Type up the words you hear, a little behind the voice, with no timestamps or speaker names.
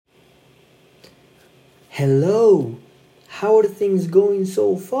Hello, how are things going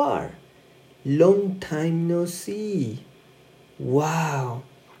so far? Long time no see. Wow,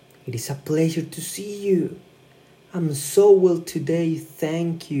 it is a pleasure to see you. I'm so well today,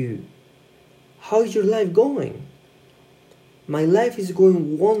 thank you. How's your life going? My life is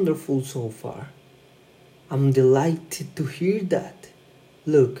going wonderful so far. I'm delighted to hear that.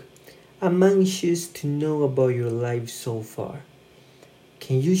 Look, I'm anxious to know about your life so far.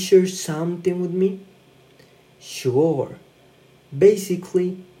 Can you share something with me? Sure.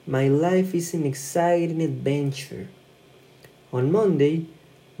 Basically, my life is an exciting adventure. On Monday,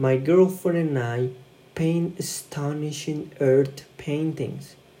 my girlfriend and I paint astonishing earth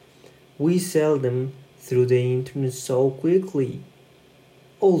paintings. We sell them through the internet so quickly.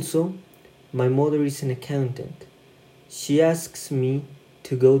 Also, my mother is an accountant. She asks me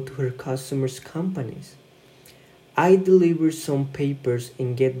to go to her customers' companies. I deliver some papers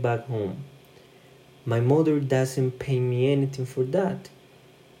and get back home. My mother doesn't pay me anything for that,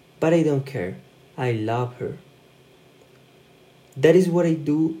 but I don't care. I love her. That is what I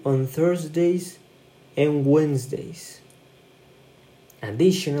do on Thursdays and Wednesdays.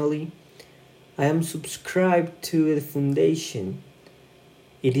 Additionally, I am subscribed to the foundation.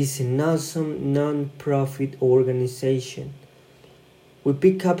 It is an awesome non-profit organization. We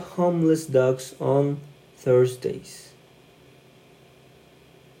pick up homeless dogs on Thursdays.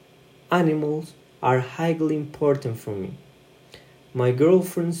 Animals are highly important for me. My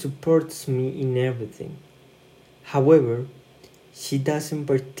girlfriend supports me in everything. However, she doesn't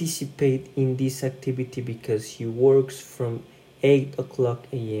participate in this activity because she works from 8 o'clock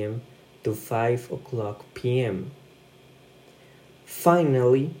a.m. to 5 o'clock p.m.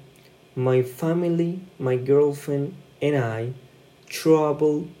 Finally, my family, my girlfriend, and I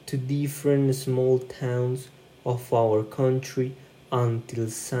travel to different small towns of our country until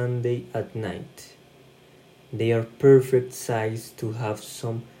Sunday at night. They are perfect size to have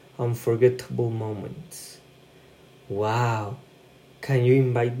some unforgettable moments. Wow, can you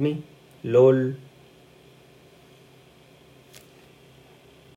invite me? LOL.